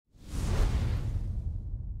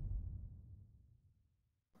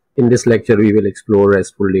In this lecture, we will explore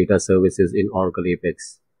RESTful Data Services in Oracle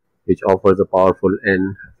Apex, which offers a powerful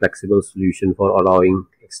and flexible solution for allowing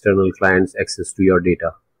external clients access to your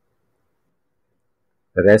data.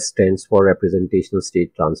 REST stands for Representational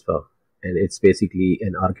State Transfer, and it's basically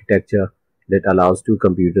an architecture that allows two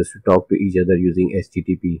computers to talk to each other using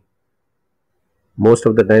HTTP. Most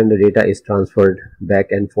of the time, the data is transferred back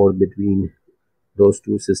and forth between those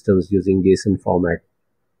two systems using JSON format.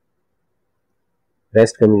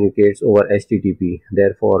 REST communicates over HTTP,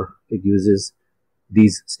 therefore it uses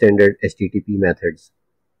these standard HTTP methods.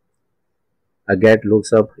 A GET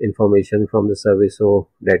looks up information from the service, so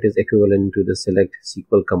that is equivalent to the select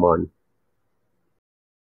SQL command.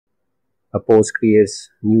 A POST creates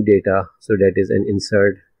new data, so that is an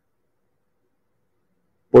insert.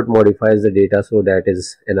 PUT modifies the data, so that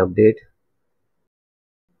is an update.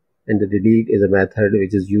 And the delete is a method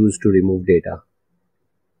which is used to remove data.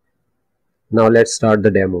 Now let's start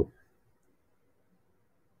the demo.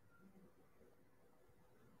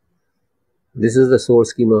 This is the source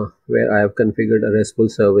schema where I have configured a RESTful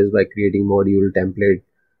service by creating module, template,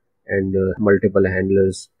 and multiple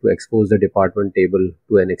handlers to expose the department table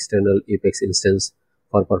to an external Apex instance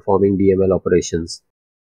for performing DML operations.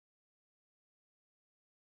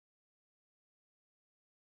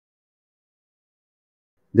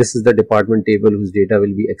 This is the department table whose data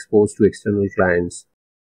will be exposed to external clients.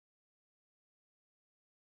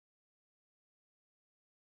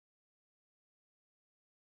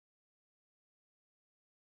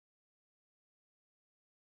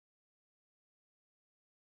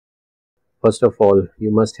 First of all, you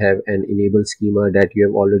must have an enable schema that you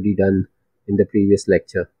have already done in the previous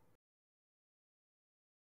lecture.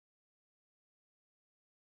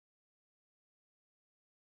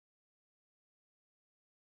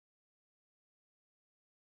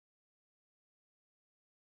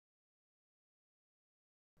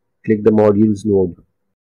 Click the Modules node.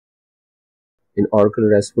 In Oracle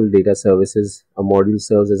RESTful Data Services, a module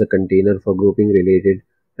serves as a container for grouping related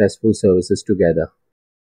RESTful services together.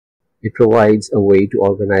 It provides a way to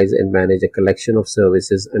organize and manage a collection of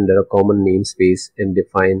services under a common namespace and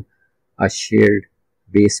define a shared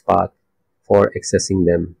base path for accessing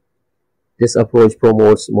them. This approach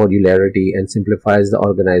promotes modularity and simplifies the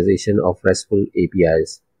organization of RESTful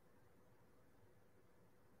APIs.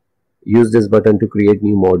 Use this button to create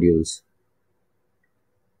new modules.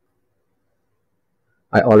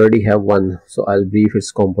 I already have one, so I'll brief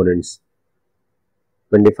its components.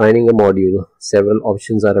 When defining a module, several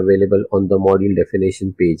options are available on the module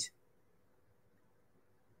definition page.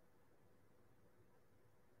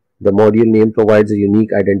 The module name provides a unique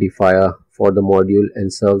identifier for the module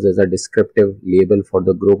and serves as a descriptive label for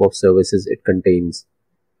the group of services it contains.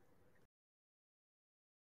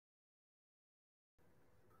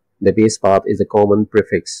 The base path is a common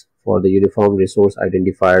prefix for the uniform resource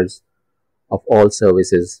identifiers of all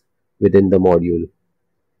services within the module.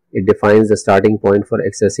 It defines the starting point for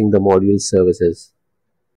accessing the module's services.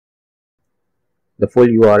 The full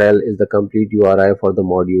URL is the complete URI for the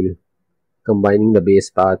module, combining the base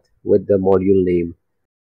path with the module name.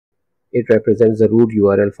 It represents the root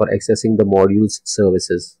URL for accessing the module's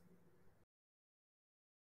services.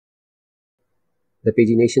 The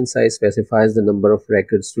pagination size specifies the number of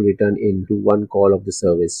records to return into one call of the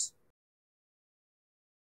service.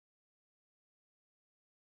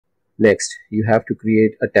 Next, you have to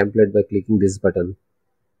create a template by clicking this button.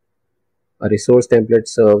 A resource template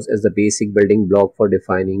serves as the basic building block for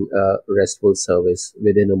defining a RESTful service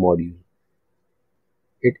within a module.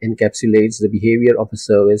 It encapsulates the behavior of a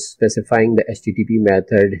service, specifying the HTTP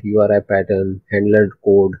method, URI pattern, handler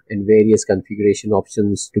code, and various configuration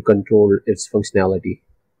options to control its functionality.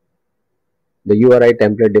 The URI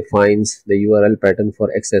template defines the URL pattern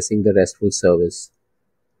for accessing the RESTful service.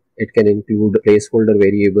 It can include placeholder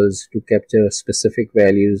variables to capture specific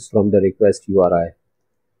values from the request URI.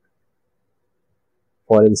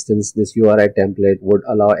 For instance, this URI template would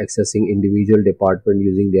allow accessing individual departments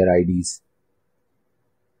using their IDs.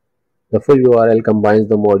 The full URL combines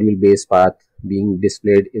the module base path being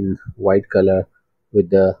displayed in white color with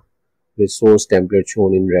the resource template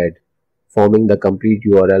shown in red, forming the complete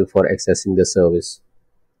URL for accessing the service.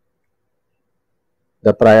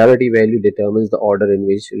 The priority value determines the order in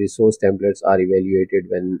which resource templates are evaluated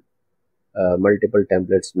when multiple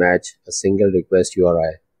templates match a single request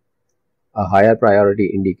URI. A higher priority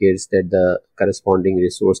indicates that the corresponding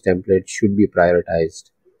resource template should be prioritized.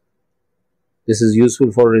 This is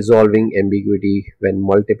useful for resolving ambiguity when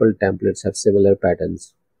multiple templates have similar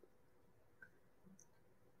patterns.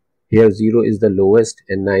 Here 0 is the lowest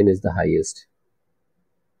and 9 is the highest.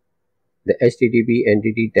 The HTTP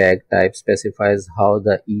entity tag type specifies how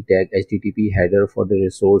the e-tag HTTP header for the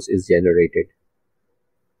resource is generated.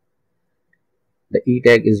 The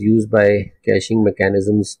e-tag is used by caching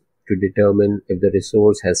mechanisms to determine if the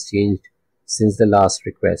resource has changed since the last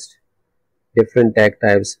request. Different tag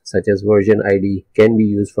types such as version ID can be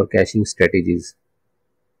used for caching strategies.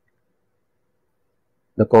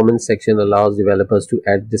 The comments section allows developers to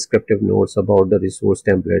add descriptive notes about the resource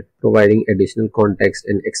template, providing additional context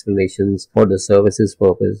and explanations for the service's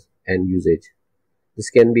purpose and usage. This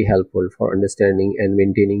can be helpful for understanding and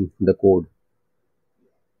maintaining the code.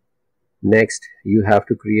 Next, you have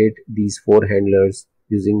to create these 4 handlers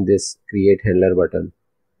using this Create Handler button.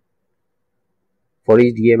 For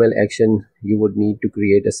each DML action, you would need to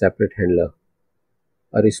create a separate handler.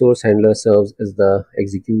 A resource handler serves as the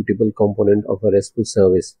executable component of a RESTful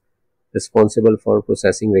service, responsible for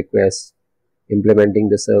processing requests, implementing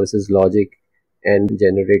the service's logic, and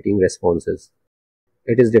generating responses.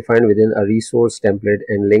 It is defined within a resource template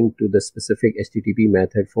and linked to the specific HTTP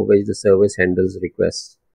method for which the service handles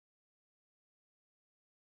requests.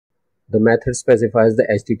 The method specifies the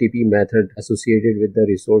HTTP method associated with the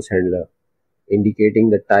resource handler, indicating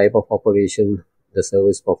the type of operation the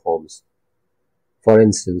service performs. For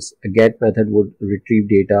instance, a get method would retrieve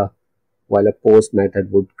data, while a post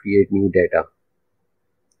method would create new data.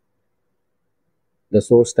 The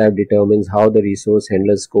source type determines how the resource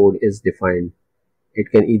handler's code is defined.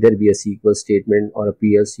 It can either be a SQL statement or a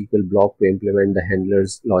PL SQL block to implement the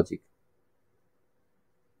handler's logic.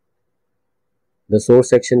 The source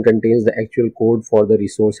section contains the actual code for the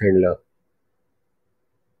resource handler.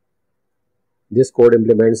 This code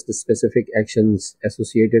implements the specific actions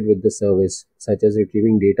associated with the service, such as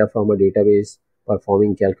retrieving data from a database,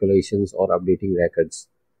 performing calculations, or updating records.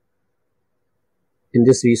 In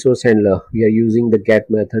this resource handler, we are using the get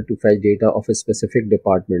method to fetch data of a specific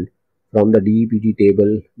department from the DEPT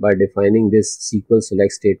table by defining this SQL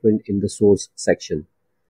select statement in the source section.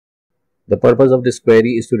 The purpose of this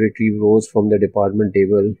query is to retrieve rows from the department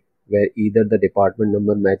table where either the department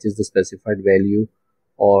number matches the specified value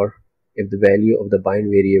or if the value of the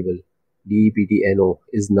bind variable DEPTNO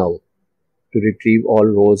is null, to retrieve all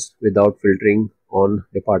rows without filtering on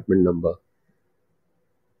department number.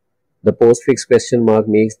 The postfix question mark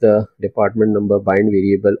makes the department number bind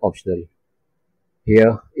variable optional.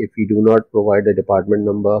 Here, if we do not provide the department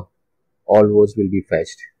number, all rows will be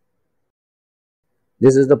fetched.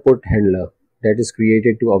 This is the put handler that is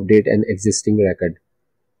created to update an existing record.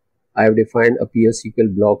 I have defined a PL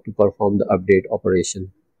SQL block to perform the update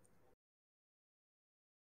operation.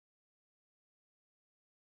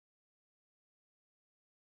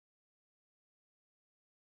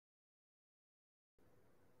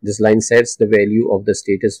 This line sets the value of the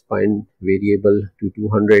status bind variable to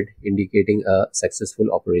 200, indicating a successful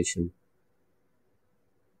operation.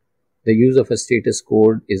 The use of a status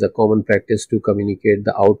code is a common practice to communicate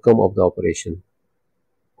the outcome of the operation.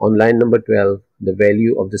 On line number 12, the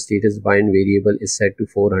value of the status bind variable is set to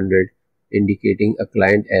 400, indicating a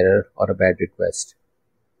client error or a bad request.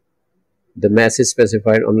 The message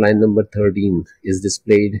specified on line number 13 is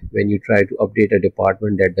displayed when you try to update a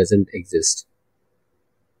department that doesn't exist.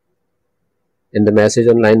 And the message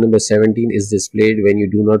on line number 17 is displayed when you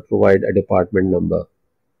do not provide a department number.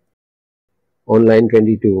 On line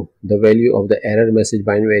 22, the value of the error message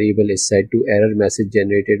bind variable is set to error message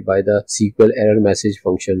generated by the SQL error message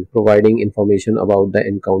function, providing information about the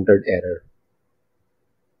encountered error.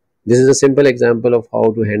 This is a simple example of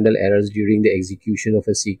how to handle errors during the execution of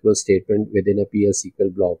a SQL statement within a PL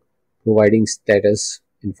SQL block, providing status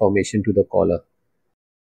information to the caller.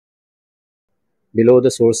 Below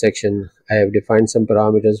the source section, I have defined some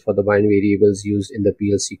parameters for the bind variables used in the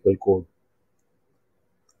PL SQL code.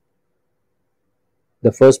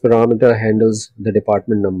 The first parameter handles the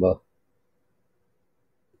department number.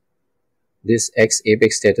 This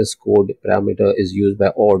xApex status code parameter is used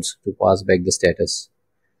by odds to pass back the status.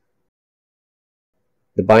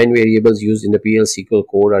 The bind variables used in the PL SQL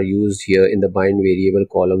code are used here in the bind variable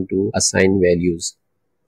column to assign values.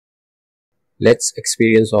 Let's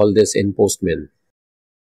experience all this in Postman.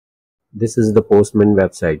 This is the Postman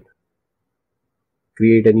website.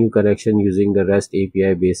 Create a new connection using the REST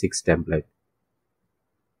API Basics template.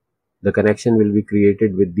 The connection will be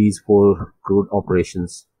created with these 4 CRUD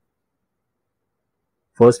operations.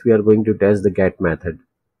 First, we are going to test the get method.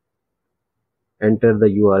 Enter the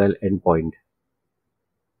URL endpoint.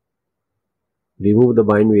 Remove the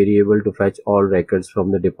bind variable to fetch all records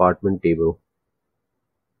from the department table.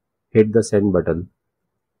 Hit the send button.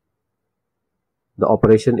 The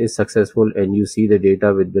operation is successful and you see the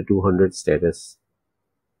data with the 200 status.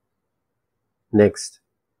 Next,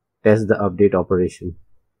 Test the update operation.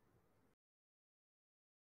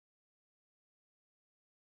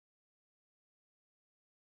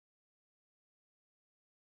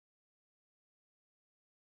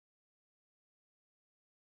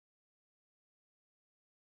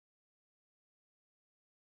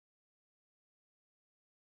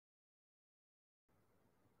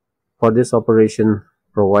 For this operation,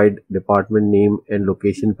 provide department name and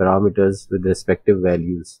location parameters with respective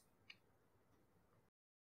values.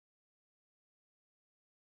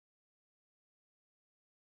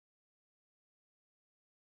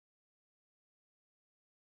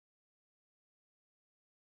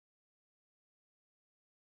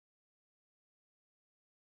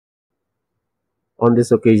 On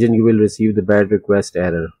this occasion, you will receive the bad request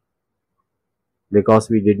error because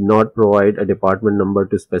we did not provide a department number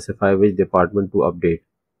to specify which department to update.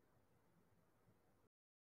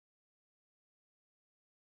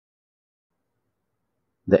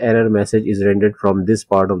 The error message is rendered from this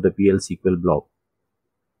part of the PL/SQL block.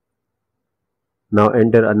 Now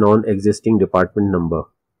enter a non-existing department number.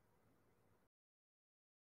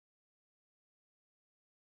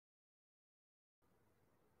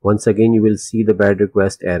 Once again, you will see the bad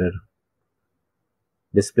request error,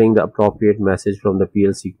 displaying the appropriate message from the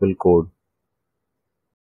PL/SQL code.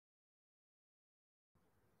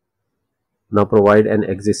 Now provide an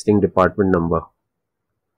existing department number.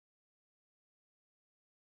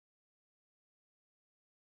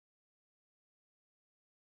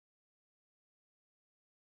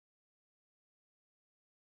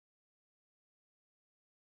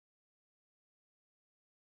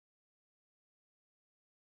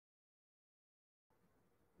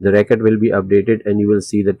 The record will be updated and you will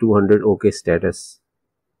see the 200 OK status.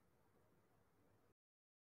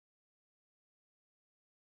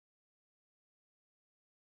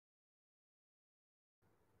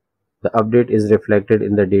 The update is reflected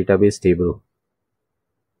in the database table.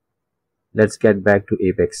 Let's get back to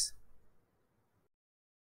Apex.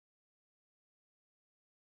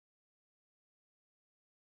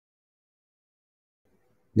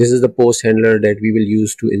 This is the post handler that we will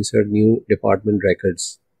use to insert new department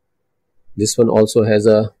records. This one also has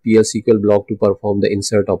a PL/SQL block to perform the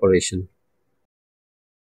insert operation.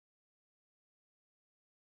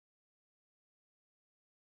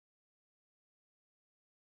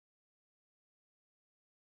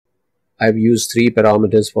 I've used 3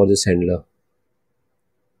 parameters for this handler.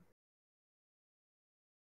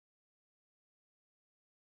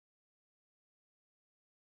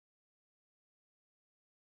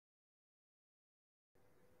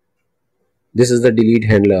 This is the delete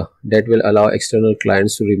handler that will allow external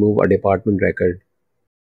clients to remove a department record.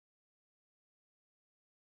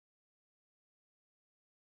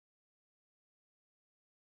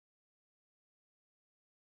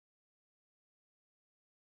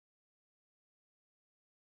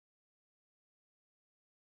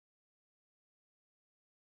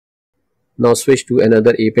 Now switch to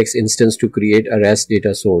another Apex instance to create a REST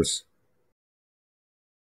data source.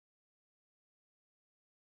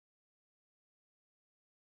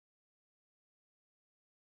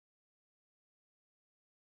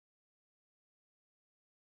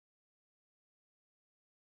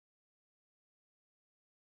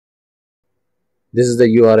 This is the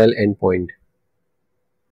URL endpoint.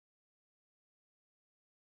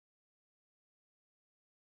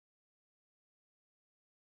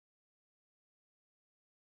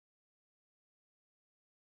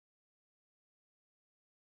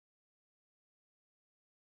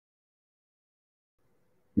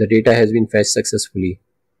 The data has been fetched successfully.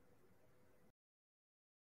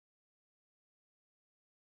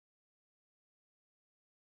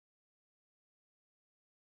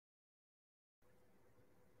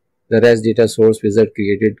 The REST data source wizard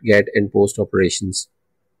created get and post operations.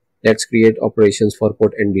 Let's create operations for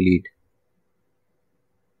put and delete.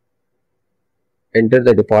 Enter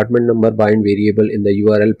the department number bind variable in the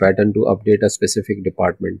URL pattern to update a specific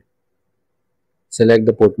department. Select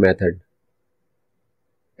the put method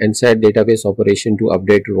and set database operation to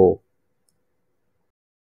update row.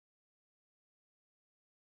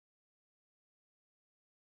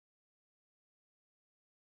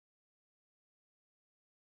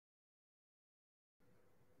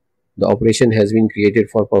 The operation has been created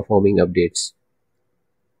for performing updates.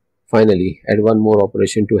 Finally, add one more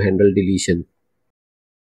operation to handle deletion.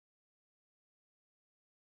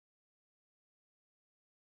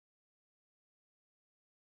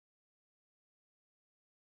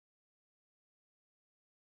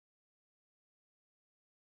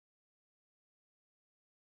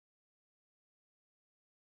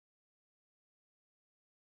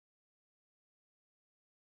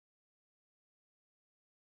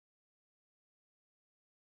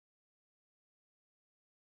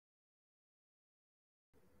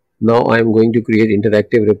 Now I am going to create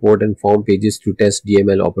interactive report and form pages to test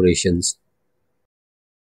DML operations.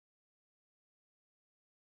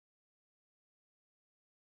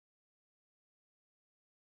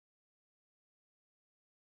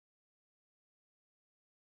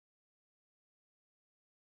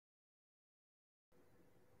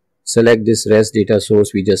 Select this REST data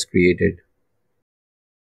source we just created.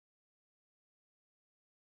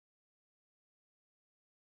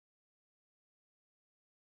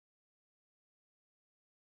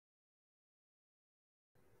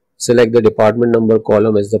 Select the department number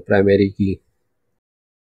column as the primary key.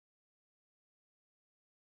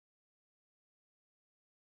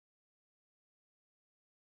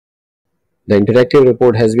 The interactive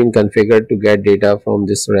report has been configured to get data from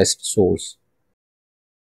this REST source.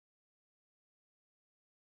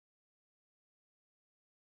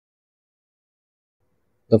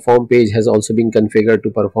 The form page has also been configured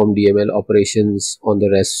to perform DML operations on the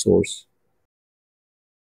REST source.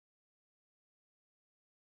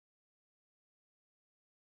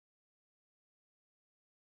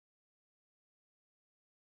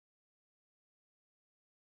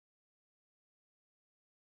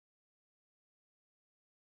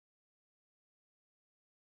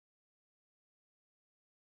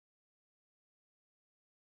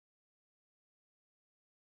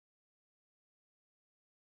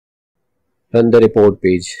 Run the report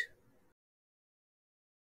page.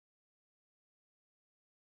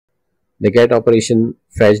 The get operation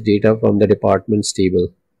fetch data from the departments table.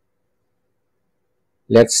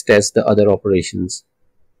 Let's test the other operations.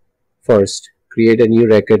 First, create a new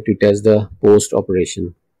record to test the post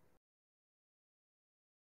operation.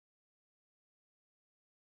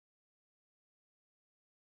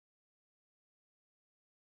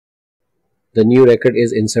 The new record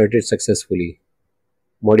is inserted successfully.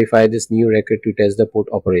 Modify this new record to test the put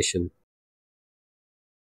operation.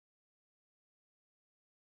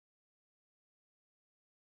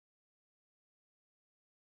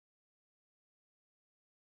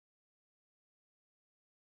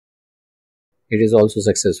 It is also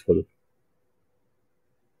successful.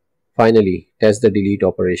 Finally, test the delete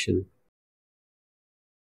operation.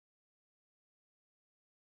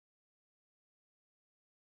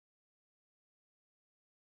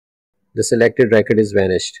 The selected record is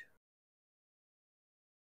vanished.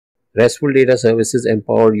 RESTful Data Services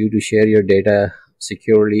empower you to share your data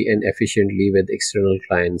securely and efficiently with external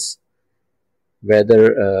clients.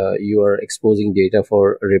 Whether you are exposing data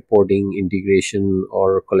for reporting, integration,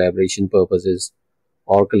 or collaboration purposes,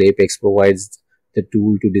 Oracle Apex provides the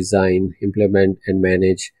tool to design, implement, and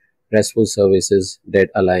manage RESTful services that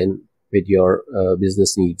align with your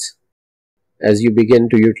business needs. As you begin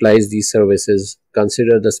to utilize these services,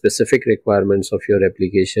 consider the specific requirements of your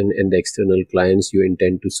application and the external clients you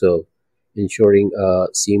intend to serve, ensuring a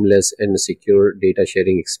seamless and secure data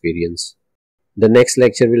sharing experience. The next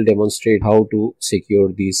lecture will demonstrate how to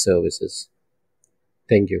secure these services.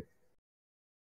 Thank you.